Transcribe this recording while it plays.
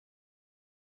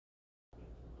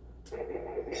When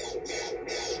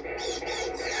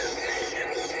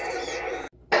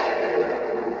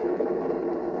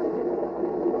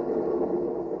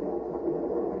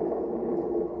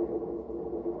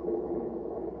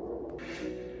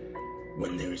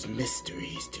there's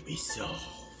mysteries to be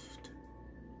solved.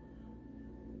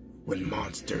 When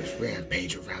monsters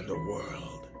rampage around the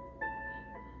world.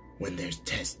 When there's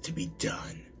tests to be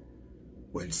done.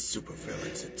 When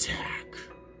supervillains attack.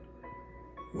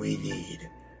 We need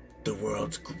the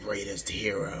world's greatest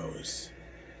heroes.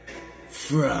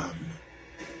 From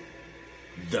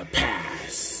the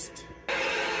past.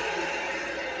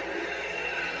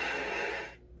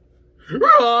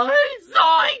 Right,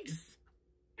 zoinks!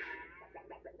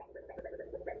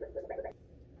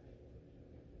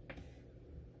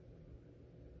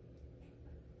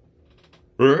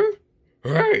 Huh?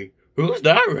 Hey, who's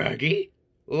that, Raggy?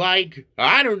 Like,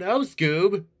 I don't know,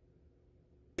 Scoob.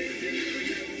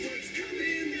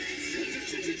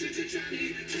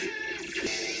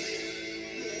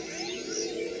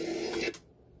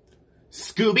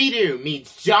 Scooby-Doo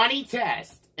meets Johnny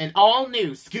Test, an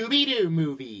all-new Scooby-Doo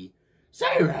movie.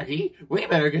 Say, Raggy, we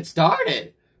better get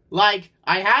started. Like,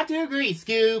 I have to agree,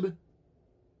 Scoob.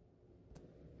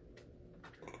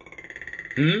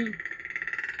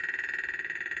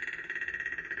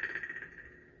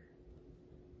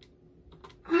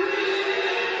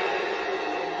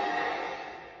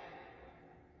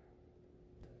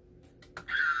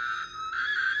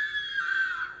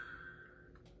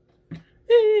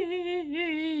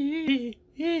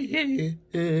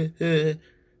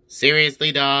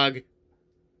 Seriously, dog?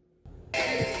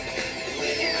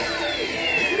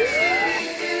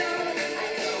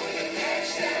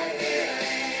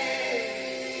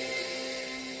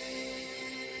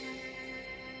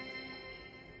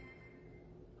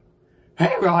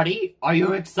 Hey, Roddy, are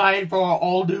you excited for our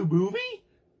all-new movie?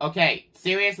 Okay,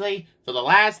 seriously, for the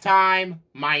last time,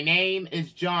 my name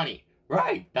is Johnny.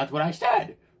 Right, that's what I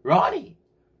said. Roddy.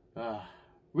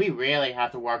 We really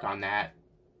have to work on that.